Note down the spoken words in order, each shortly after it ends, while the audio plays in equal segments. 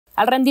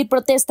al rendir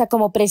protesta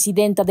como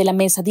presidenta de la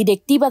Mesa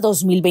Directiva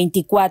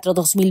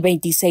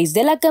 2024-2026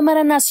 de la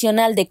Cámara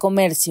Nacional de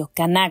Comercio,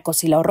 Canaco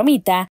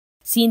Silao-Romita,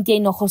 Cinthya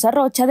Hinojosa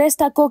Rocha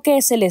destacó que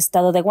es el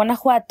estado de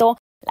Guanajuato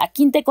la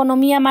quinta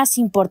economía más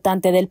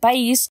importante del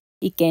país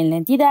y que en la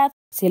entidad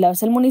Silao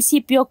es el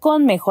municipio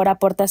con mejor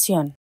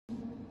aportación.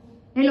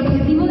 El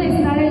objetivo de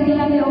estar el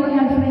día de hoy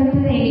al frente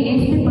de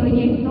este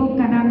proyecto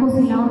Canaco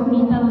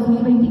Silao-Romita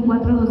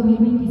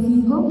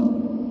 2024-2025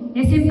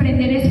 es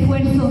emprender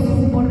esfuerzos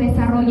por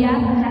desarrollar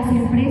las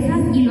empresas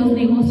y los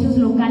negocios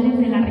locales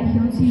de la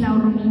región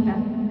Silao-Romita,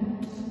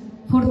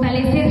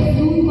 fortalecer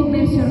su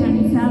comercio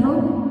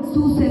organizado,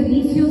 sus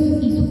servicios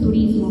y su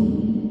turismo.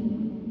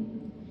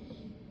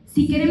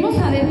 Si queremos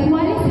saber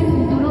cuál es el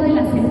futuro de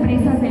las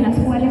empresas de las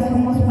cuales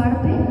somos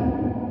parte,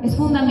 es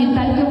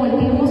fundamental que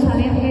volteemos a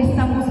ver qué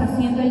estamos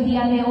haciendo el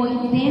día de hoy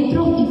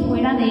dentro y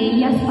fuera de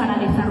ellas para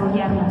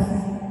desarrollarlas.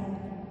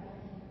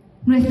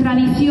 Nuestra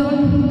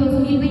visión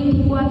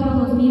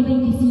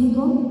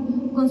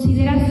 2024-2025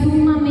 considera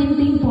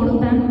sumamente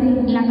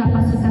importante la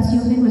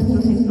capacitación de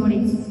nuestros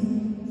sectores.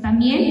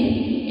 También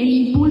el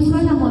impulso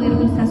a la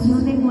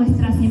modernización de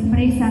nuestras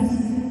empresas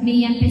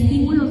mediante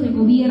estímulos de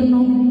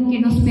gobierno que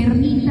nos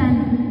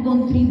permitan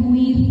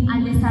contribuir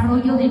al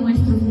desarrollo de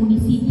nuestros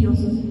municipios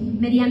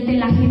mediante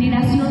la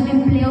generación de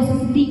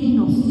empleos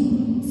dignos,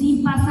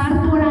 sin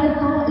pasar por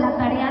alto la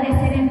tarea de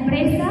ser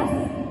empresas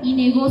y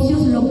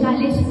negocios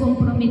locales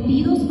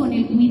comprometidos con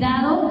el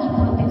cuidado y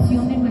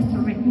protección de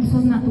nuestros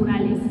recursos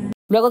naturales.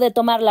 Luego de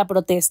tomar la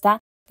protesta,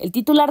 el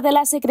titular de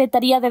la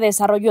Secretaría de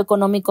Desarrollo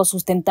Económico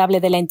Sustentable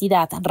de la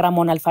entidad,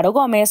 Ramón Alfaro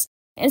Gómez,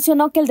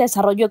 mencionó que el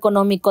desarrollo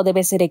económico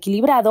debe ser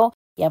equilibrado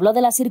y habló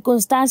de las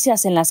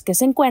circunstancias en las que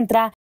se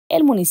encuentra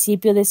el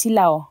municipio de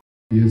Silao.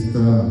 Y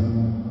esta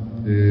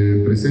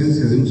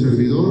presencia de un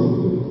servidor,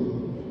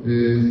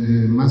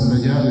 más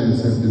allá de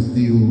ser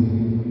testigo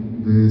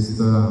de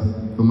esta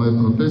toma de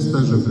protesta,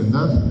 es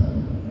refrendar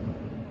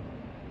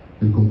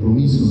el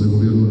compromiso del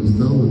gobierno del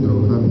Estado de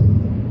trabajar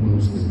con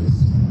ustedes.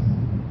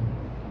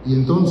 Y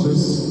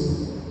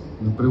entonces,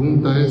 la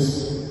pregunta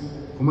es,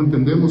 ¿cómo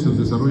entendemos el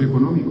desarrollo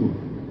económico?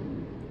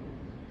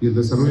 Y el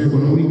desarrollo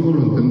económico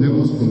lo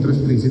entendemos con tres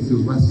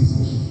principios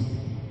básicos.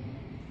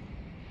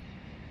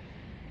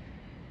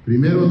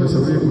 Primero, el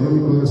desarrollo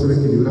económico debe ser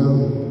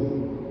equilibrado.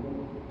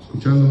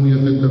 Escuchando muy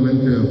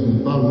atentamente a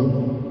Juan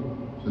Pablo,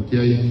 aquí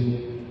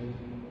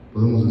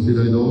podemos decir,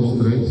 hay 2,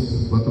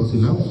 3, 4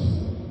 silaos.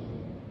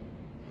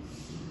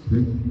 ¿Sí?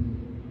 El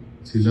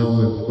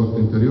silao del puerto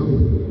interior,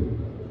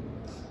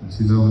 el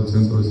silao del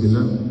centro de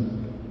Silao,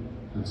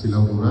 el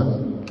silao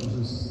rural.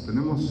 Entonces,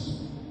 tenemos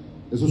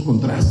esos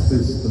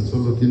contrastes tan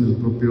solo aquí en el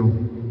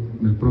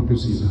propio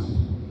Silao.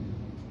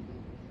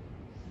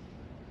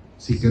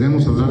 Si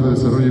queremos hablar de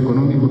desarrollo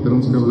económico,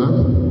 tenemos que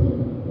hablar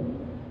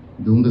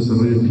de un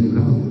desarrollo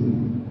equilibrado.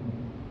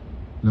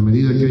 En la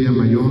medida que haya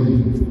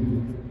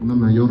una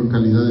mayor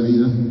calidad de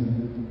vida,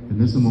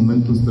 en ese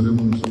momento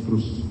estaremos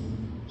nosotros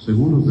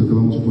seguros de que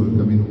vamos por el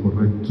camino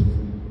correcto.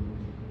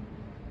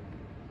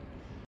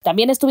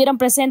 También estuvieron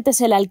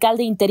presentes el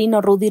alcalde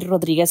interino Rudy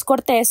Rodríguez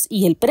Cortés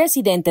y el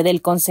presidente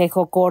del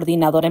Consejo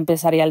Coordinador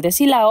Empresarial de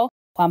Silao,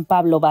 Juan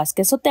Pablo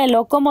Vázquez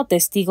Sotelo, como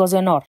testigos de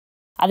honor.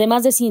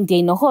 Además de Cinthya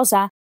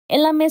Hinojosa,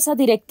 en la mesa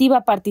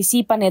directiva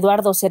participan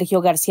Eduardo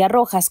Sergio García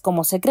Rojas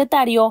como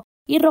secretario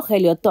y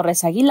Rogelio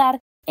Torres Aguilar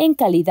en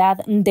calidad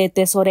de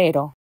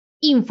tesorero.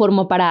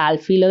 Informó para Al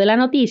Filo de la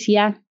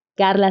Noticia,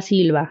 Carla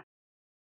Silva.